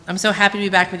I'm so happy to be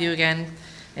back with you again.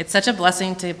 It's such a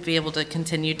blessing to be able to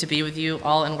continue to be with you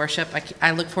all in worship.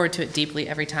 I look forward to it deeply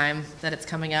every time that it's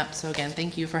coming up. So again,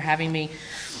 thank you for having me.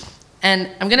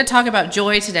 And I'm going to talk about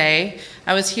joy today.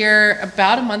 I was here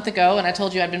about a month ago, and I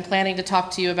told you I'd been planning to talk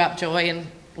to you about joy, and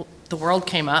the world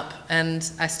came up, and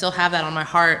I still have that on my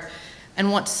heart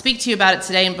and want to speak to you about it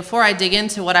today. And before I dig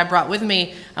into what I brought with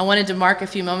me, I wanted to mark a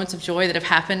few moments of joy that have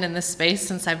happened in this space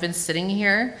since I've been sitting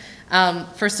here.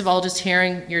 First of all, just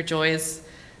hearing your joys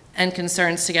and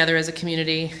concerns together as a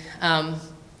community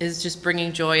is just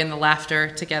bringing joy and the laughter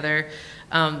together.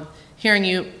 Hearing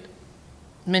you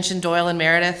mention Doyle and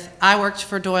Meredith. I worked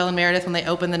for Doyle and Meredith when they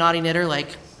opened the Naughty Knitter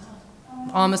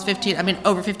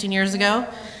over 15 years ago.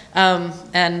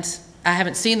 And I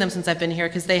haven't seen them since I've been here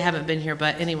because they haven't been here.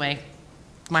 But anyway,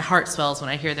 my heart swells when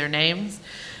I hear their names.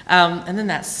 And then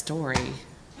that story.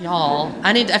 Y'all,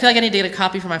 I feel like I need to get a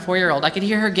copy for my 4-year-old. I could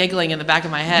hear her giggling in the back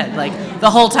of my head, like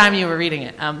the whole time you were reading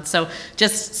it. So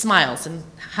just smiles, and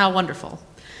how wonderful.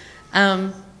 So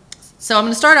I'm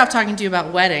going to start off talking to you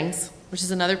about weddings, which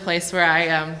is another place where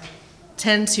I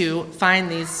tend to find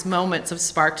these moments of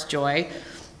sparked joy.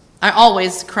 I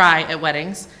always cry at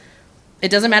weddings.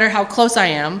 It doesn't matter how close I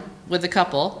am with the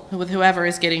couple, with whoever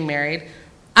is getting married.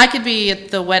 I could be at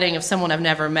the wedding of someone I've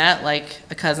never met, like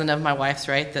a cousin of my wife's,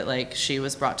 right? That like she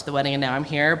was brought to the wedding and now I'm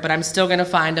here, but I'm still going to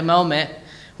find a moment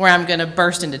where I'm going to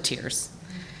burst into tears.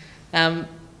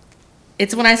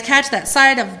 It's when I catch that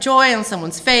sight of joy on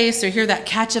someone's face or hear that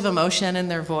catch of emotion in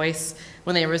their voice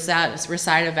when they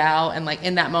recite a vow, and like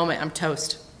in that moment, I'm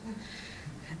toast.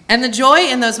 And the joy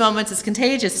in those moments is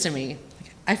contagious to me.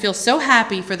 I feel so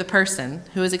happy for the person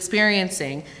who is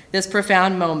experiencing this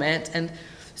profound moment, and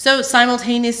so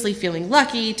simultaneously feeling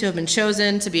lucky to have been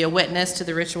chosen to be a witness to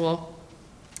the ritual.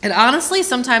 And honestly,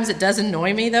 sometimes it does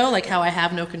annoy me, though, like how I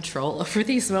have no control over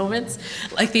these moments,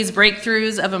 like these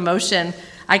breakthroughs of emotion.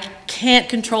 I can't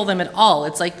control them at all.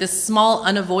 It's like this small,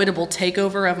 unavoidable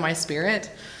takeover of my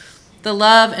spirit. The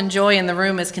love and joy in the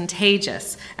room is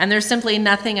contagious, and there's simply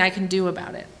nothing I can do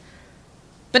about it.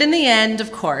 But in the end,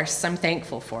 of course, I'm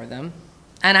thankful for them,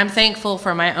 and I'm thankful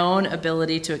for my own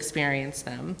ability to experience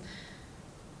them.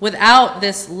 Without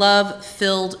this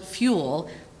love-filled fuel,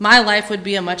 my life would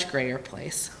be a much grayer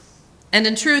place. And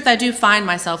in truth, I do find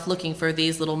myself looking for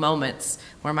these little moments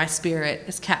where my spirit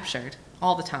is captured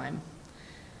all the time.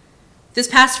 This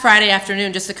past Friday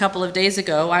afternoon, just a couple of days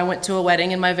ago, I went to a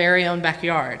wedding in my very own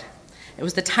backyard. It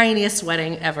was the tiniest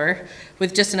wedding ever,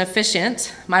 with just an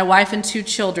officiant, my wife and 2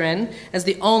 children as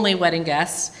the only wedding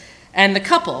guests, and the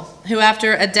couple, who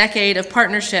after a decade of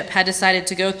partnership had decided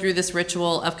to go through this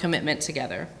ritual of commitment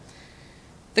together.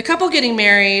 The couple getting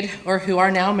married, or who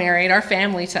are now married, are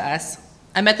family to us.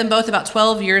 I met them both about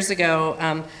 12 years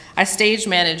ago. I stage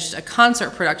managed a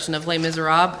concert production of Les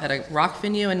Miserables at a rock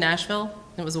venue in Nashville.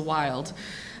 It was wild.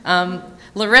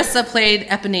 Larissa played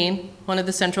Eponine, one of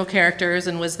the central characters,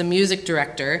 and was the music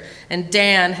director, and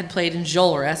Dan had played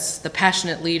Enjolras, the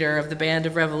passionate leader of the band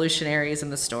of revolutionaries in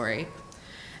the story.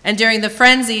 And during the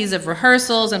frenzies of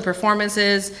rehearsals and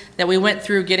performances that we went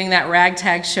through getting that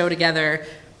ragtag show together,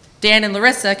 Dan and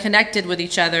Larissa connected with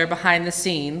each other behind the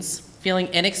scenes, feeling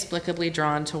inexplicably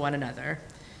drawn to one another.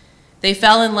 They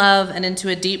fell in love and into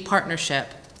a deep partnership.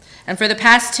 And for the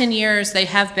past 10 years, they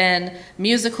have been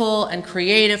musical and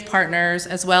creative partners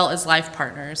as well as life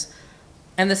partners.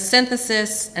 And the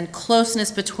synthesis and closeness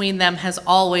between them has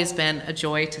always been a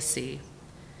joy to see.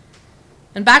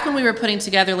 And back when we were putting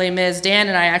together Les Mis, Dan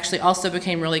and I actually also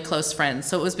became really close friends.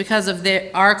 So it was because of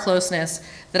our closeness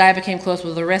that I became close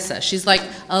with Larissa. She's like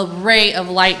a ray of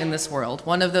light in this world,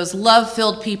 one of those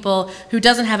love-filled people who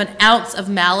doesn't have an ounce of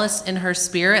malice in her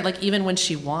spirit, like even when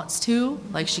she wants to,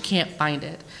 like she can't find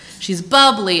it. She's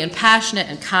bubbly and passionate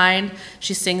and kind.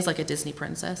 She sings like a Disney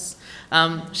princess.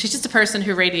 She's just a person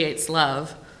who radiates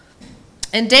love.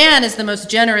 And Dan is the most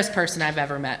generous person I've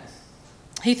ever met.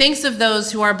 He thinks of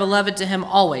those who are beloved to him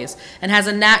always and has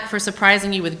a knack for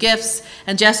surprising you with gifts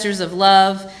and gestures of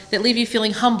love that leave you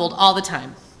feeling humbled all the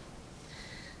time.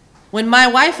 When my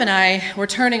wife and I were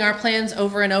turning our plans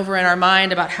over and over in our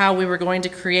mind about how we were going to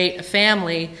create a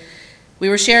family, we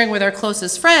were sharing with our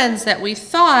closest friends that we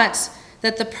thought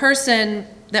that the person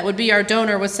that would be our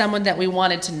donor was someone that we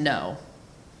wanted to know,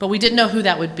 but we didn't know who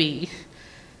that would be.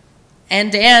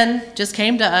 And Dan just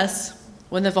came to us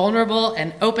with a vulnerable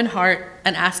and open heart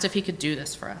and asked if he could do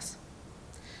this for us.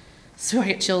 So I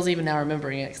get chills even now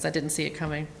remembering it because I didn't see it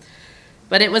coming.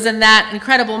 But it was in that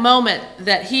incredible moment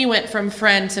that he went from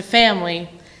friend to family,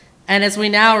 and as we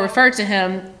now refer to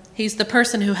him, he's the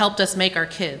person who helped us make our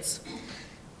kids.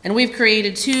 And we've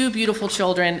created 2 beautiful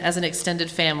children as an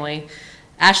extended family,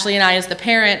 Ashley and I as the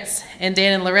parents, and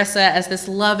Dan and Larissa as this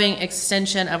loving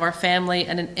extension of our family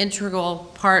and an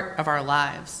integral part of our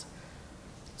lives.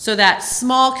 So that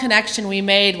small connection we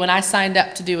made when I signed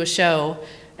up to do a show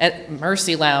at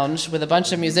Mercy Lounge with a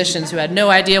bunch of musicians who had no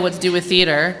idea what to do with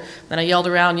theater, then I yelled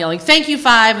around yelling, "Thank you,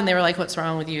 Five," and they were like, "What's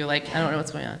wrong with you?" Like, I don't know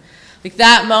what's going on. Like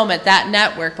that moment, that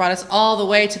network brought us all the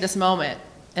way to this moment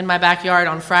in my backyard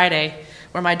on Friday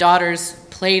where my daughters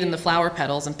played in the flower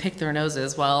petals and picked their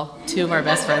noses while two of our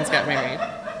best friends got married.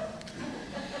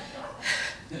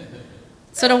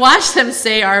 So to watch them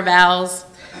say our vows,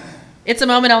 it's a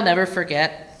moment I'll never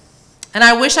forget. And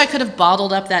I wish I could have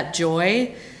bottled up that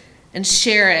joy and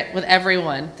share it with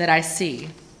everyone that I see.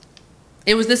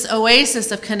 It was this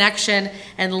oasis of connection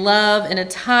and love in a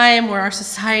time where our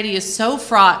society is so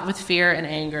fraught with fear and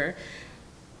anger.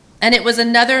 And it was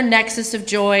another nexus of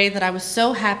joy that I was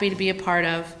so happy to be a part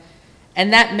of,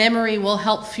 and that memory will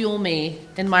help fuel me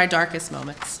in my darkest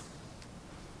moments.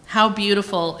 How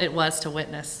beautiful it was to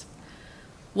witness.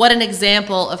 What an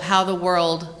example of how the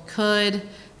world could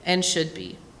and should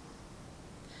be.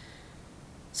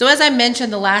 So as I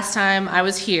mentioned the last time I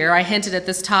was here, I hinted at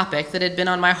this topic that had been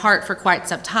on my heart for quite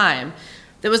some time.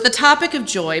 That was the topic of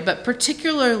joy, but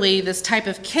particularly this type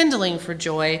of kindling for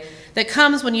joy that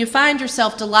comes when you find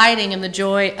yourself delighting in the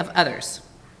joy of others.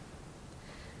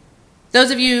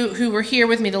 Those of you who were here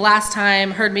with me the last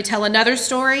time heard me tell another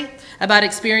story about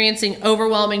experiencing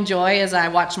overwhelming joy as I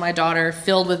watched my daughter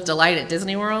filled with delight at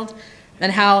Disney World,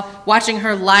 and how watching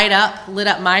her lit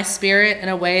up my spirit in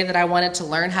a way that I wanted to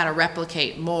learn how to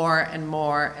replicate more and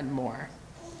more and more.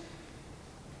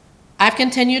 I've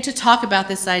continued to talk about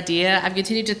this idea. I've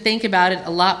continued to think about it a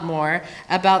lot more,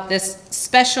 about this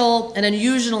special and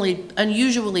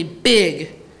unusually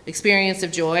big experience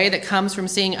of joy that comes from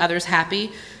seeing others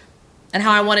happy, and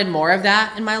how I wanted more of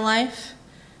that in my life.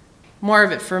 More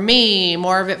of it for me,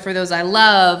 more of it for those I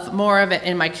love, more of it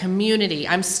in my community.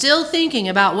 I'm still thinking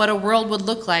about what a world would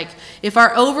look like if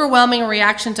our overwhelming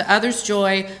reaction to others'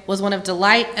 joy was one of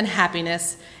delight and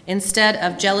happiness instead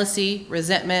of jealousy,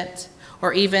 resentment,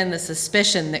 or even the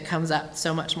suspicion that comes up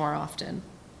so much more often.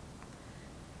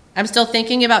 I'm still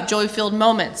thinking about joy-filled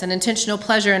moments and intentional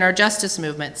pleasure in our justice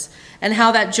movements, and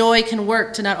how that joy can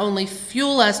work to not only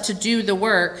fuel us to do the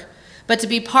work, but to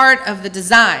be part of the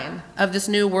design of this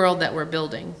new world that we're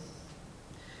building.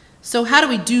 So how do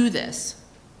we do this?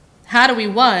 How do we,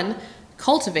 one,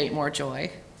 cultivate more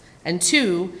joy, and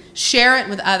two, share it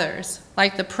with others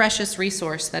like the precious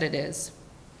resource that it is?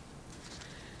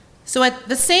 So at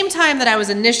the same time that I was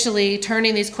initially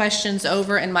turning these questions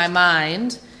over in my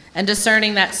mind and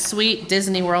discerning that sweet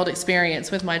Disney World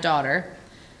experience with my daughter,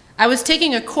 I was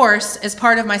taking a course as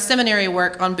part of my seminary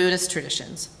work on Buddhist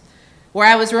traditions, where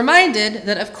I was reminded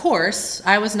that, of course,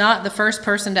 I was not the first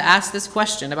person to ask this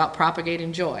question about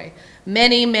propagating joy.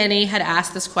 Many had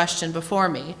asked this question before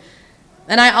me.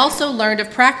 And I also learned of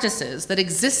practices that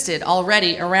existed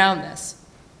already around this.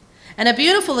 And a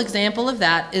beautiful example of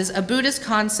that is a Buddhist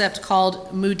concept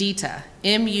called mudita,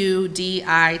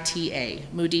 M-U-D-I-T-A.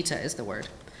 Mudita is the word,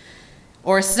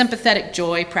 or sympathetic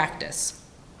joy practice.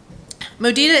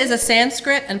 Mudita is a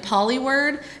Sanskrit and Pali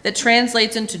word that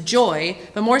translates into joy,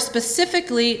 but more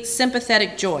specifically,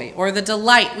 sympathetic joy, or the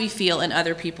delight we feel in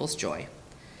other people's joy.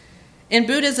 In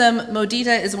Buddhism,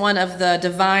 mudita is one of the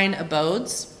divine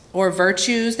abodes, or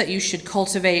virtues that you should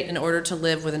cultivate in order to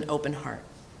live with an open heart.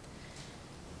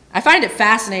 I find it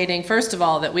fascinating, first of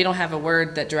all, that we don't have a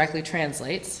word that directly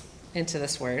translates into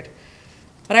this word,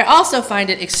 but I also find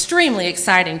it extremely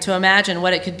exciting to imagine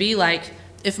what it could be like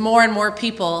if more and more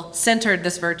people centered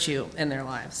this virtue in their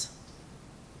lives.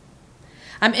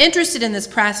 I'm interested in this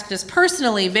practice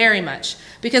personally very much,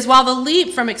 because while the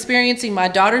leap from experiencing my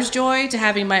daughter's joy to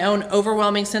having my own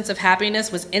overwhelming sense of happiness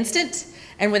was instant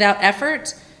and without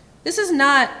effort, this is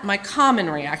not my common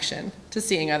reaction to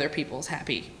seeing other people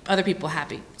happy.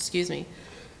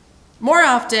 More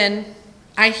often,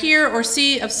 I hear or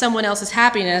see of someone else's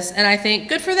happiness and I think,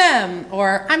 good for them,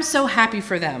 or I'm so happy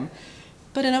for them,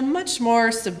 but in a much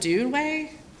more subdued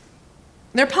way.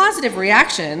 They're positive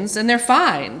reactions, and they're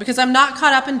fine, because I'm not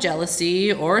caught up in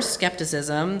jealousy or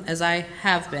skepticism, as I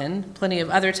have been plenty of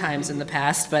other times in the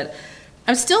past, but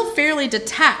I'm still fairly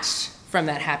detached from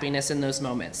that happiness in those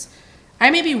moments. I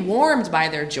may be warmed by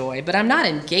their joy, but I'm not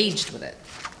engaged with it.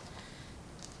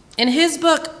 In his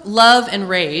book, Love and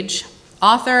Rage,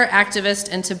 author, activist,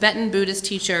 and Tibetan Buddhist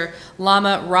teacher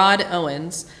Lama Rod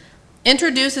Owens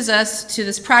introduces us to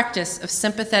this practice of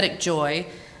sympathetic joy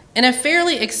in a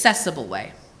fairly accessible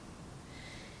way.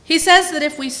 He says that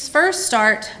if we first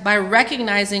start by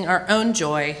recognizing our own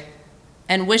joy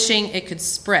and wishing it could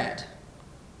spread,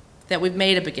 that we've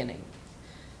made a beginning.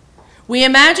 We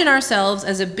imagine ourselves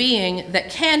as a being that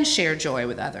can share joy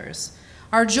with others.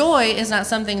 Our joy is not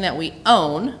something that we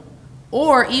own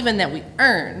or even that we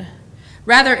earn.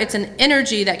 Rather, it's an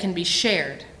energy that can be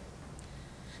shared.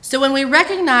 So when we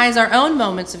recognize our own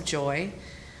moments of joy,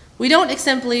 we don't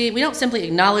simply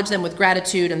acknowledge them with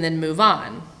gratitude and then move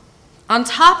on. On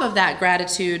top of that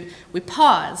gratitude, we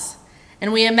pause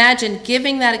and we imagine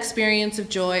giving that experience of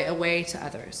joy away to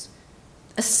others,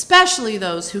 especially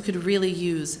those who could really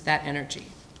use that energy.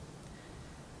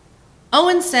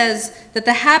 Owen says that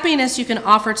the happiness you can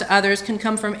offer to others can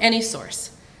come from any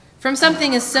source, from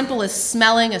something as simple as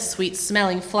smelling a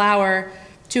sweet-smelling flower,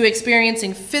 to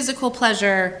experiencing physical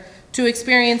pleasure, to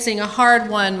experiencing a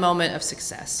hard-won moment of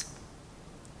success.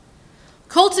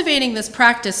 Cultivating this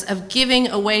practice of giving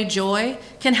away joy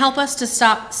can help us to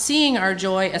stop seeing our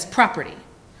joy as property,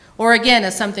 or again,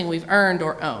 as something we've earned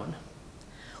or own.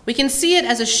 We can see it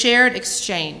as a shared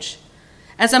exchange,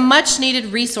 as a much-needed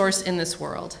resource in this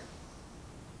world.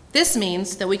 This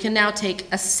means that we can now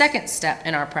take a second step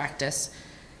in our practice,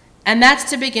 and that's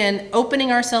to begin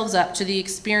opening ourselves up to the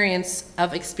experience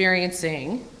of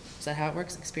experiencing, is that how it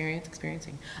works?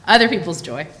 Experiencing other people's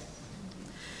joy.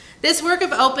 This work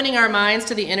of opening our minds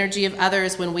to the energy of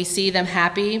others when we see them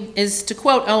happy is, to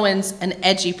quote Owens, an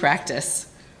edgy practice.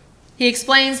 He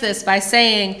explains this by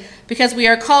saying, because we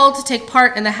are called to take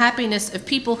part in the happiness of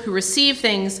people who receive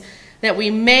things that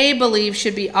we may believe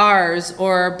should be ours,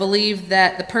 or believe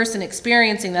that the person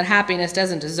experiencing that happiness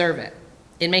doesn't deserve it.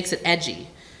 It makes it edgy.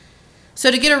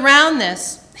 So to get around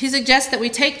this, he suggests that we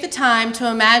take the time to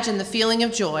imagine the feeling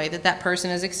of joy that that person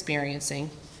is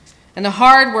experiencing and the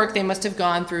hard work they must have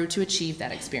gone through to achieve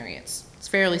that experience. It's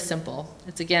fairly simple.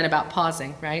 It's again about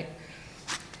pausing, right?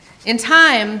 In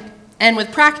time and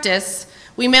with practice,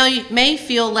 we may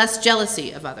feel less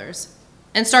jealousy of others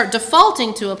and start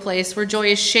defaulting to a place where joy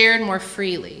is shared more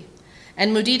freely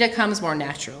and mudita comes more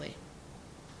naturally.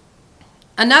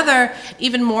 Another,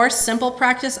 even more simple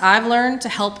practice I've learned to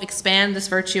help expand this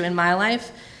virtue in my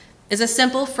life is a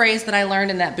simple phrase that I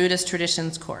learned in that Buddhist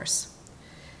traditions course.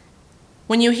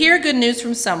 When you hear good news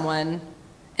from someone,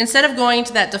 instead of going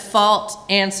to that default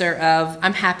answer of,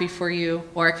 I'm happy for you,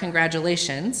 or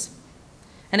congratulations,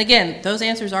 and again, those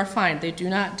answers are fine. They do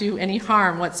not do any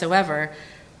harm whatsoever.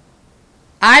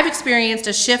 I've experienced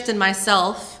a shift in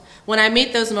myself when I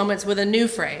meet those moments with a new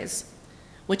phrase,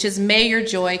 which is, may your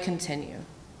joy continue.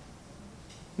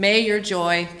 May your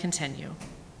joy continue.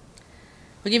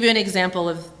 I'll give you an example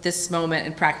of this moment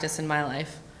in practice in my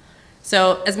life.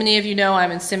 So as many of you know, I'm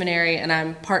in seminary, and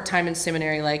I'm part-time in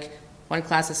seminary, like one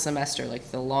class a semester, like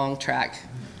the long track,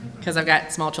 because I've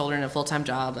got small children, a full-time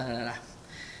job, blah, blah, blah.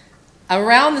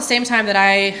 Around the same time that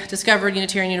I discovered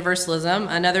Unitarian Universalism,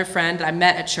 another friend I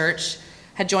met at church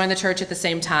had joined the church at the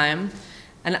same time.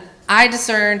 And I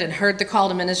discerned and heard the call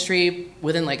to ministry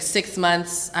within like 6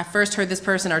 months. I first heard this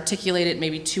person articulate it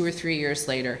maybe 2 or 3 years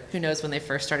later. Who knows when they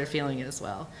first started feeling it as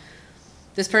well.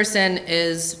 This person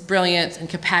is brilliant and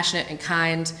compassionate and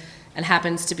kind and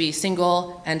happens to be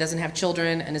single and doesn't have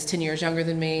children and is 10 years younger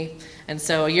than me. And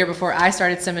so a year before I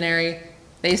started seminary,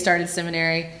 they started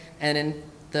seminary, and in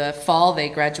the fall they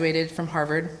graduated from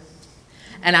Harvard.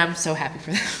 And I'm so happy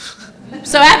for them.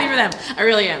 So happy for them. I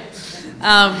really am.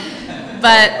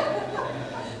 But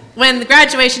when the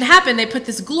graduation happened, they put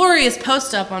this glorious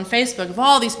post up on Facebook of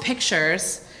all these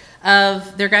pictures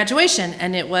of their graduation,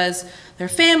 and it was their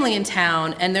family in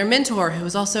town and their mentor, who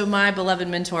was also my beloved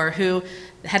mentor, who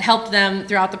had helped them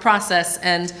throughout the process,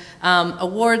 and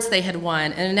awards they had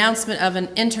won, an announcement of an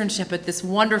internship at this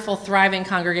wonderful, thriving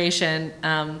congregation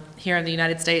here in the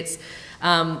United States.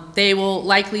 They will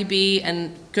likely be,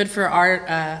 and good for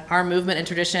our movement and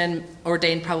tradition,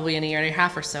 ordained probably in a year and a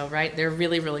half or so, right? They're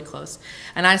really, really close.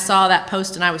 And I saw that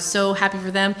post, and I was so happy for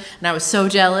them, and I was so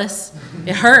jealous.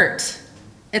 It hurt.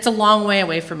 It's a long way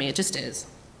away from me. It just is.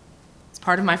 It's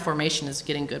part of my formation is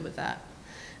getting good with that.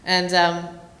 And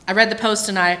I read the post,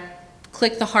 and I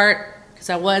clicked the heart because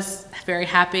I was very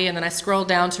happy, and then I scrolled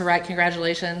down to write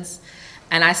congratulations,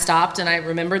 and I stopped, and I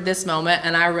remembered this moment,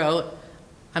 and I wrote,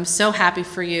 I'm so happy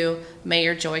for you. May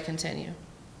your joy continue.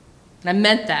 And I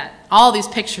meant that. All these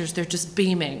pictures, they're just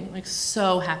beaming, like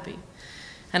so happy.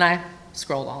 And I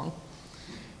scrolled on.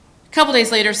 A couple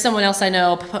days later, someone else I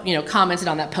know, commented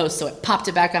on that post, so it popped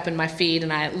it back up in my feed,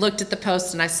 and I looked at the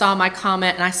post, and I saw my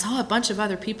comment, and I saw a bunch of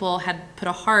other people had put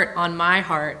a heart on my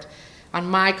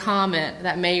comment,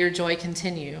 that may your joy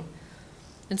continue.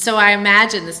 And so I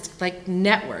imagined this like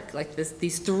network, like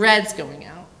these threads going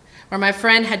out, where my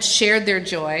friend had shared their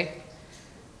joy,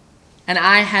 and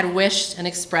I had wished and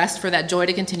expressed for that joy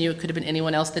to continue. It could have been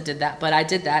anyone else that did that, but I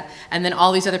did that. And then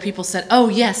all these other people said, oh,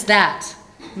 yes, that.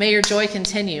 May your joy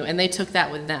continue. And they took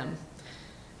that with them.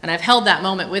 And I've held that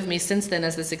moment with me since then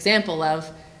as this example of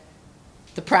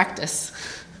the practice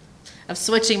of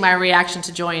switching my reaction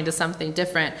to joy into something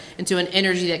different, into an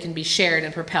energy that can be shared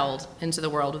and propelled into the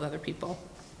world with other people.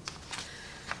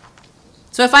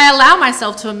 So if I allow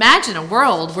myself to imagine a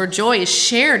world where joy is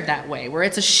shared that way, where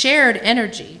it's a shared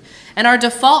energy, and our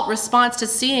default response to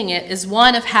seeing it is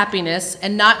one of happiness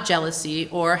and not jealousy,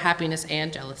 or happiness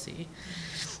and jealousy,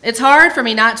 it's hard for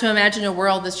me not to imagine a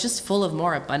world that's just full of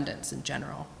more abundance in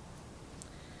general.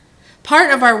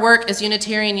 Part of our work as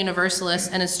Unitarian Universalists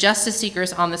and as justice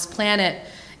seekers on this planet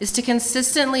is to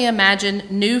consistently imagine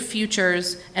new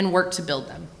futures and work to build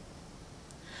them.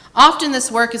 Often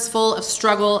this work is full of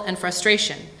struggle and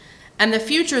frustration, and the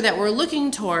future that we're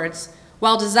looking towards,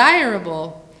 while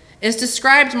desirable, is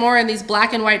described more in these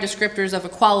black and white descriptors of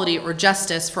equality or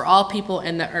justice for all people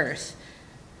in the earth.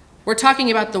 We're talking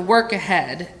about the work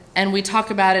ahead, and we talk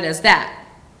about it as that,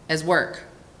 as work.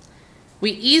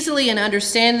 We easily and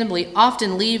understandably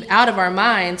often leave out of our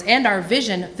minds and our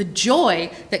vision the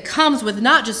joy that comes with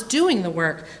not just doing the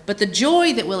work, but the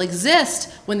joy that will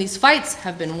exist when these fights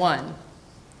have been won.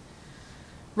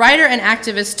 Writer and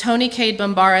activist Toni Cade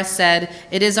Bambara said,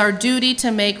 "It is our duty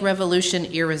to make revolution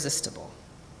irresistible."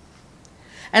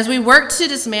 As we work to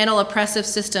dismantle oppressive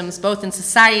systems both in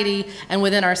society and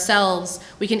within ourselves,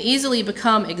 we can easily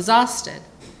become exhausted.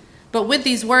 But with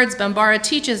these words, Bambara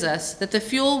teaches us that the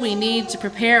fuel we need to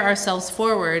prepare ourselves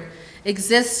forward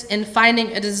exists in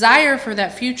finding a desire for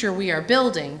that future we are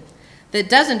building that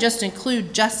doesn't just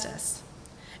include justice.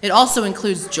 It also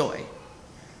includes joy.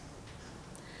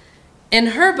 In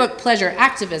her book, Pleasure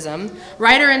Activism,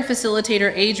 writer and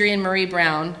facilitator Adrienne Maree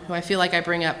Brown, who I feel like I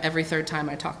bring up every third time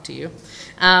I talk to you,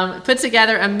 put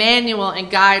together a manual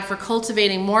and guide for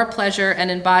cultivating more pleasure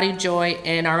and embodied joy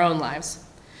in our own lives.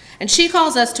 And she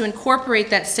calls us to incorporate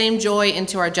that same joy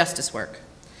into our justice work.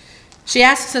 She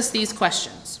asks us these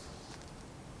questions.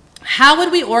 How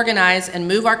would we organize and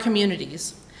move our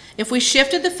communities if we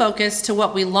shifted the focus to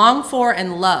what we long for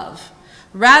and love,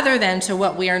 rather than to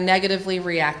what we are negatively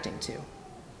reacting to?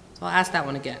 So I'll ask that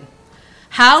one again.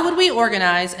 How would we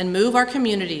organize and move our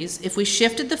communities if we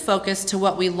shifted the focus to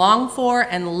what we long for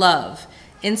and love,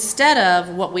 instead of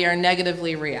what we are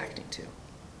negatively reacting to?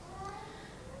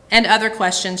 And other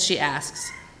questions she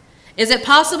asks. Is it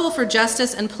possible for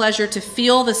justice and pleasure to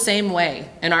feel the same way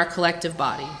in our collective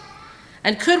body?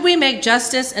 And could we make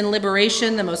justice and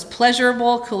liberation the most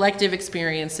pleasurable collective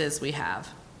experiences we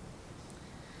have?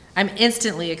 I'm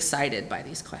instantly excited by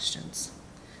these questions,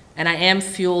 and I am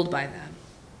fueled by them.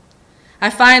 I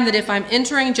find that if I'm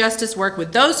entering justice work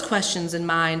with those questions in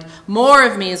mind, more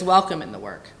of me is welcome in the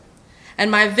work,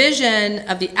 and my vision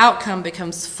of the outcome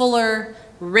becomes fuller,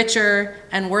 richer,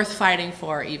 and worth fighting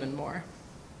for even more.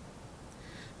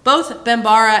 Both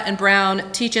Bambara and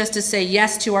Brown teach us to say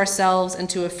yes to ourselves and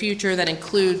to a future that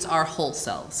includes our whole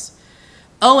selves.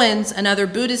 Owens and other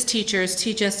Buddhist teachers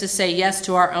teach us to say yes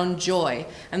to our own joy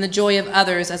and the joy of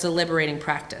others as a liberating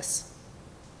practice.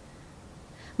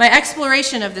 My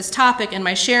exploration of this topic and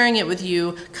my sharing it with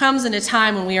you comes in a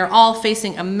time when we are all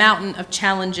facing a mountain of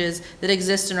challenges that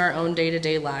exist in our own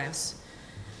day-to-day lives.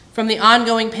 From the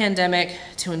ongoing pandemic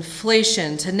to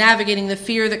inflation to navigating the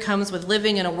fear that comes with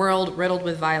living in a world riddled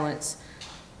with violence.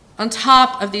 On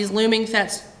top of these looming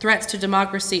threats to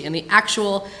democracy and the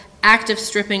actual active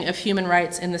stripping of human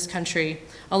rights in this country,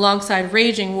 alongside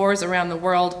raging wars around the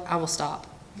world, I will stop.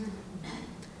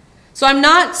 So I'm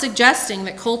not suggesting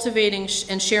that cultivating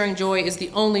and sharing joy is the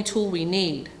only tool we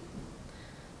need,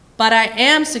 but I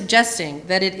am suggesting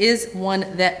that it is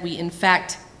one that we in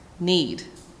fact need.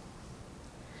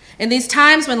 In these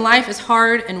times when life is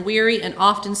hard and weary and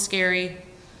often scary,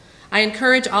 I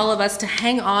encourage all of us to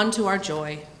hang on to our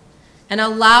joy and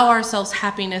allow ourselves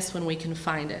happiness when we can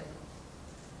find it.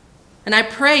 And I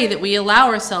pray that we allow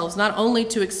ourselves not only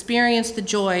to experience the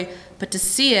joy, but to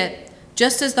see it,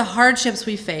 just as the hardships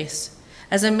we face,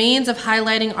 as a means of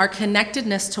highlighting our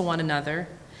connectedness to one another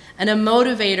and a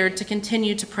motivator to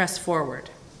continue to press forward,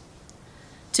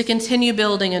 to continue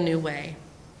building a new way.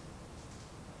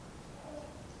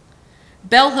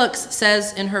 Bell Hooks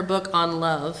says in her book on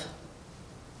love,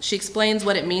 she explains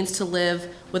what it means to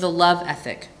live with a love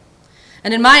ethic.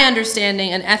 And in my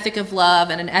understanding, an ethic of love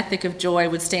and an ethic of joy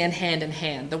would stand hand in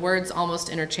hand, the words almost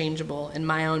interchangeable in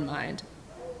my own mind.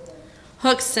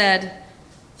 Hooks said,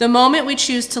 "The moment we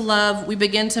choose to love, we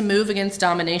begin to move against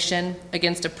domination,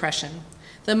 against oppression.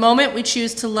 The moment we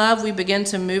choose to love, we begin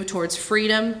to move towards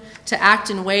freedom, to act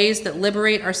in ways that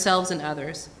liberate ourselves and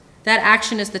others. That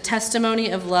action is the testimony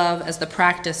of love as the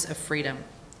practice of freedom.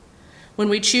 When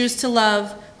we choose to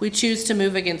love, we choose to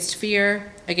move against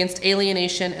fear, against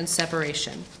alienation and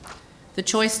separation. The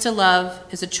choice to love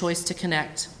is a choice to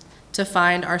connect, to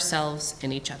find ourselves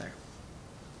in each other.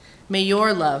 May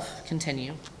your love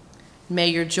continue. May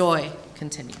your joy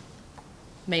continue.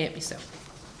 May it be so.